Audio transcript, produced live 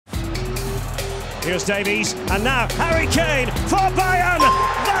Here's Davies, and now Harry Kane for Bayern.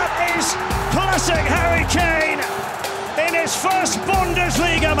 That is classic Harry Kane in his first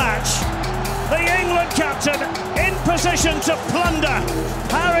Bundesliga match. The England captain in position to plunder.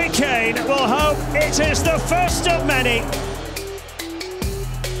 Harry Kane will hope it is the first of many.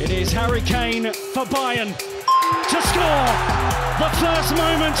 It is Harry Kane for Bayern to score the first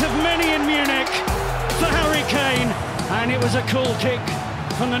moment of many in Munich for Harry Kane, and it was a cool kick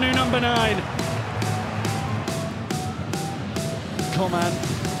from the new number 9. Coman,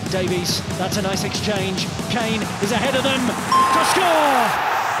 Davies, that's a nice exchange. Kane is ahead of them to score.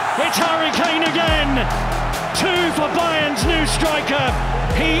 It's Harry Kane again. 2 for Bayern's new striker.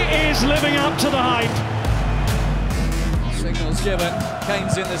 He is living up to the hype. Signals given.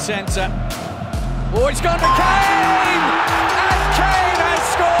 Kane's in the centre. Oh, it's gone to Kane! And Kane has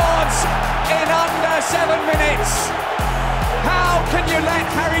scored in under 7 minutes. How can you let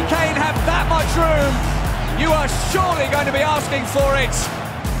Harry Kane have that much room? You are surely going to be asking for it.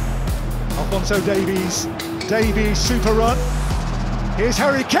 Alphonso Davies, super run. Here's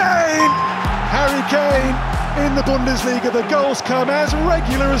Harry Kane! Harry Kane in the Bundesliga. The goals come as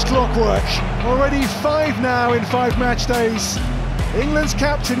regular as clockwork. Already 5 now in 5 match days. England's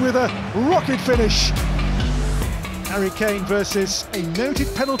captain with a rocket finish. Harry Kane versus a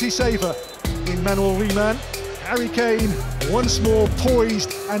noted penalty saver in Manuel Riemann. Harry Kane once more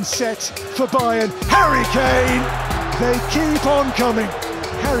poised and set for Bayern. Harry Kane! They keep on coming.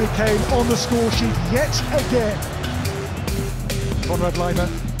 Harry Kane on the score sheet yet again. Konrad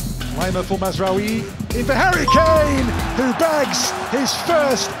Laimer for Mazraoui. In for Harry Kane, who bags his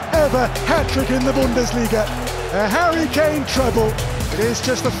first ever hat-trick in the Bundesliga. A Harry Kane treble. It is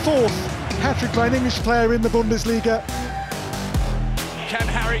just the 4th hat-trick by an English player in the Bundesliga. Can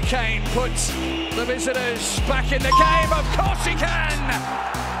Harry Kane put the visitors back in the game? Of course he can!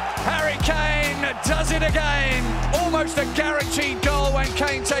 Harry Kane does it again. Almost a guaranteed goal when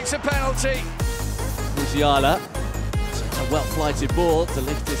Kane takes a penalty. Musiala, a well-flighted ball to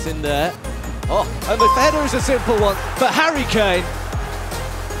lift this in there. Oh, and the header is a simple one, but Harry Kane.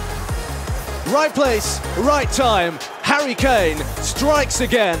 Right place, right time. Harry Kane strikes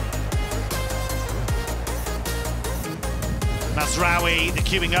again. Mazraoui, the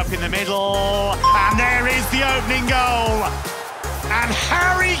queuing up in the middle, and there is the opening goal. And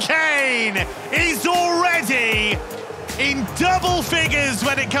Harry Kane is already in double figures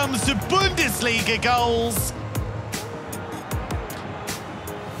when it comes to Bundesliga goals.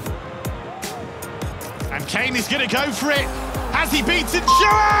 And Kane is going to go for it. Has he beaten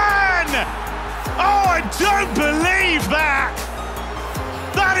Joan? Oh, I don't believe that.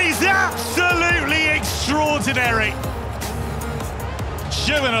 That is absolutely extraordinary.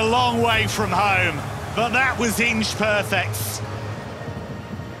 Showing a long way from home, but that was inch perfect.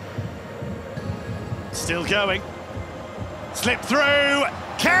 Still going. Slip through.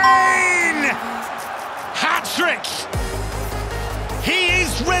 Kane! Hat-trick! He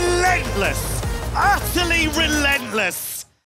is relentless, utterly relentless.